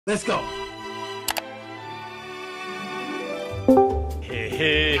Let's go.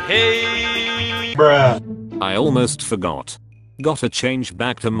 Hey. Bruh. I almost forgot. Gotta change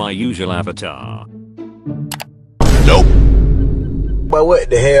back to my usual avatar. Nope. But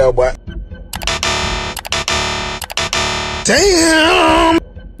what the hell, boy? Damn!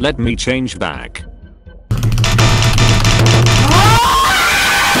 Let me change back.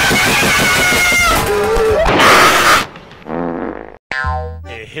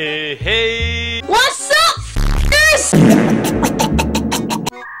 Hey. What's up, f***ers?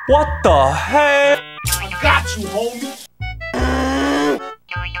 What the heck? I got you, homie.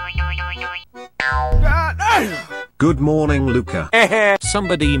 Good morning, Luca.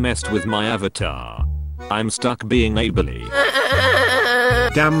 Somebody messed with my avatar. I'm stuck being a bully.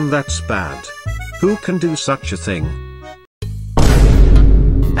 Damn, that's bad. Who can do such a thing?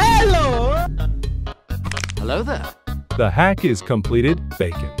 Hello. Hello there. The hack is completed,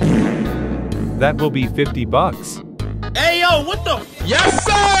 Bacon. That will be $50. Hey, yo, what the? Yes,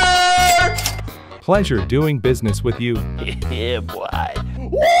 sir! Pleasure doing business with you. Yeah, boy.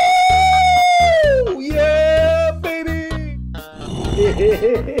 Woo! Yeah, baby!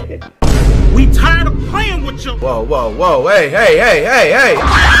 We tired of playing with you! Whoa, whoa, whoa, hey!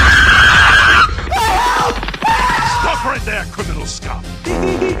 Stop right there, criminal scum.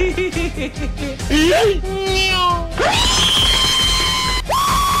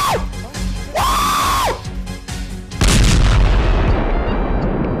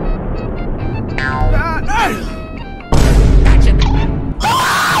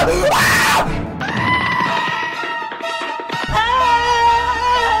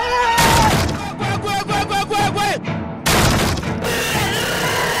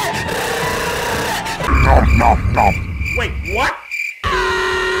 Wait, what?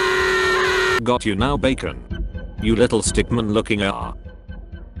 Got you now, Bacon. You little stickman looking ah.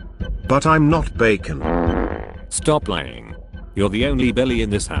 But I'm not Bacon. Stop lying. You're the only Billy in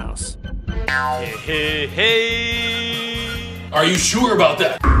this house. Hey. Are you sure about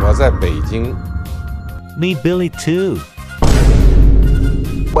that? 我在北京。 Me Billy too.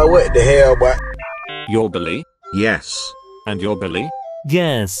 But what the hell, boy? You're Billy? Yes. And you're Billy?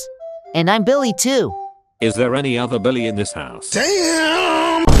 Yes. And I'm Billy too. Is there any other Billy in this house?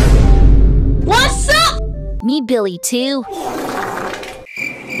 Damn! What's up? Me Billy too.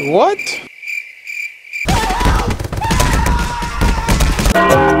 What?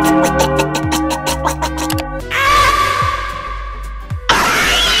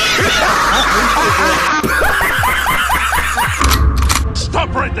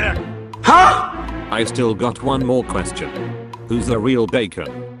 Stop right there. Huh? I still got one more question. Who's the real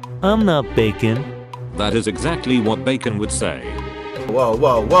Bacon? I'm not Bacon. That is exactly what Bacon would say.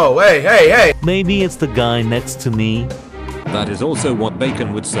 Whoa, hey! Maybe it's the guy next to me. That is also what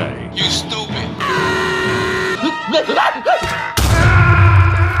Bacon would say. You stupid.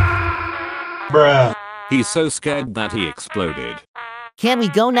 Bruh. He's so scared that he exploded. Can we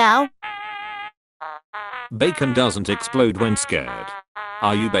go now? Bacon doesn't explode when scared.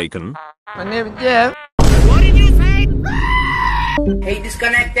 Are you Bacon? My name is Jeff. What did you say? Hey,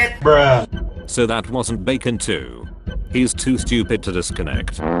 disconnected. Bruh. So that wasn't Bacon too. He's too stupid to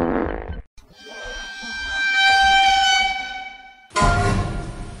disconnect.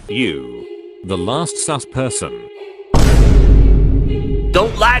 You. The last sus person.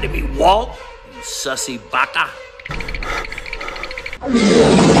 Don't lie to me, Walt. You sussy baka.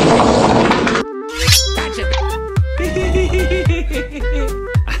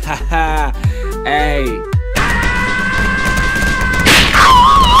 Hey.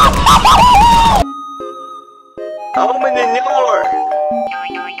 Open the door.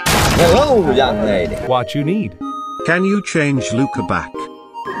 Hello, young lady. What you need. Can you change Luca back?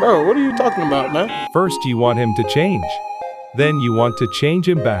 Bro, what are you talking about, man? First you want him to change. Then you want to change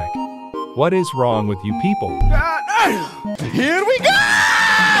him back. What is wrong with you people? Here we go!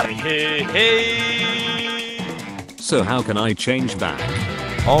 Hey. So how can I change back?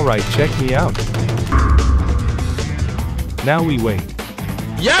 Alright, check me out. Now we wait.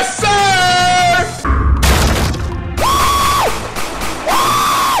 Yes, sir!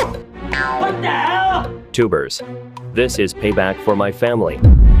 What the hell? Tubers, this is payback for my family.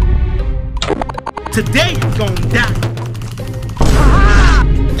 Today you're gonna die.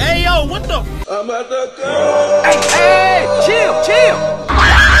 Hey, yo, what the? I'm at the go. Hey, chill.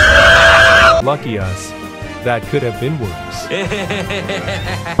 Lucky us. That could have been worse.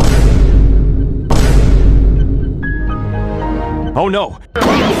 Oh no.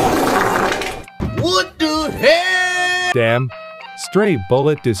 What the hell? Damn. Stray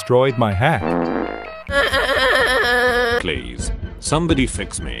bullet destroyed my hack. Please. Somebody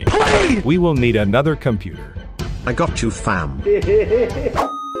fix me. We will need another computer. I got you, fam.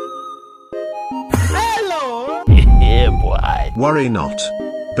 Hello. Yeah, boy. Worry not.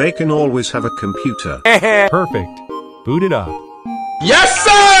 Bacon always have a computer. Perfect. Boot it up. Yes, sir!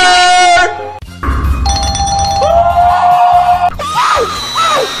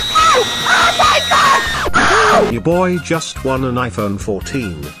 Your boy just won an iPhone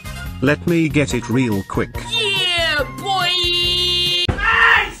 14. Let me get it real quick. Yeah, boy.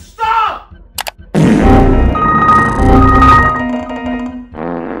 Hey, stop!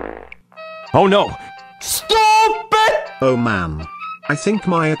 Oh no! Stupid! Oh man. I think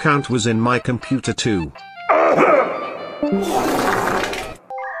my account was in my computer too.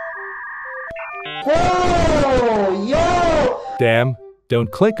 Damn,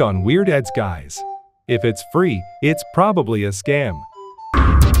 don't click on weird ads, guys. If it's free, it's probably a scam.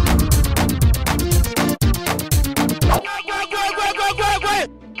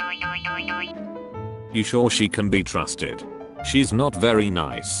 You sure she can be trusted? She's not very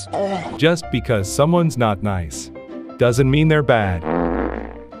nice. Just because someone's not nice doesn't mean they're bad.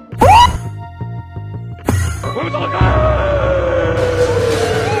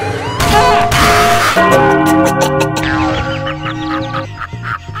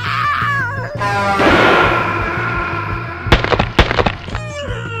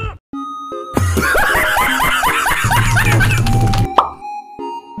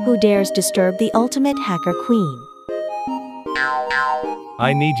 Who dares disturb the ultimate hacker queen?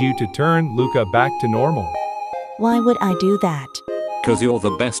 I need you to turn Luca back to normal. Why would I do that? Cause you're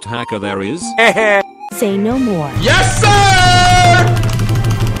the best hacker there is? Say no more. Yes, sir!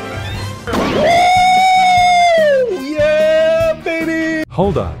 Yeah, baby!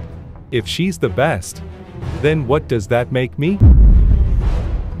 Hold up. If she's the best, then what does that make me?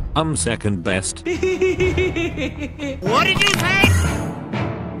 I'm second best. What did you say?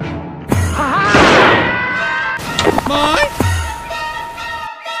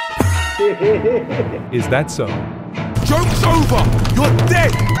 Is that so? Joke's over! You're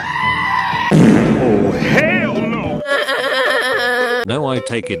dead! Oh, hell no! No, I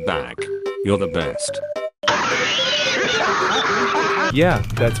take it back. You're the best. Yeah,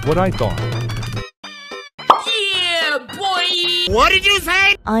 that's what I thought. Yeah, boy. What did you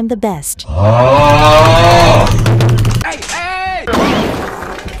say? I'm the best. Hey, hey!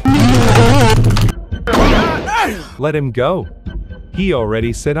 Let him go. He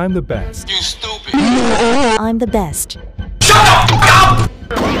already said I'm the best. You stupid. I'm the best. What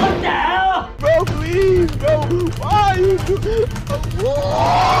the hell? Bro, please, bro. Why are you doing?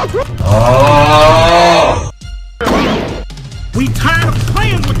 We tired of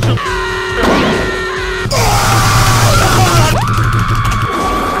playing with you.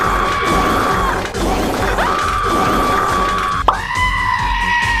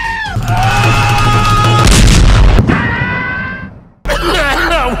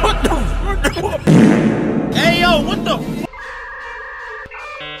 Hey, yo, what the?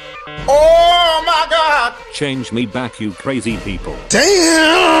 Oh, my God. Change me back, you crazy people.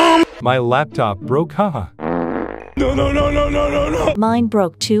 Damn! My laptop broke, haha. No, no, no, no, no, no, no. Mine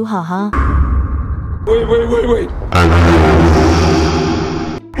broke too, haha. Wait. Wait.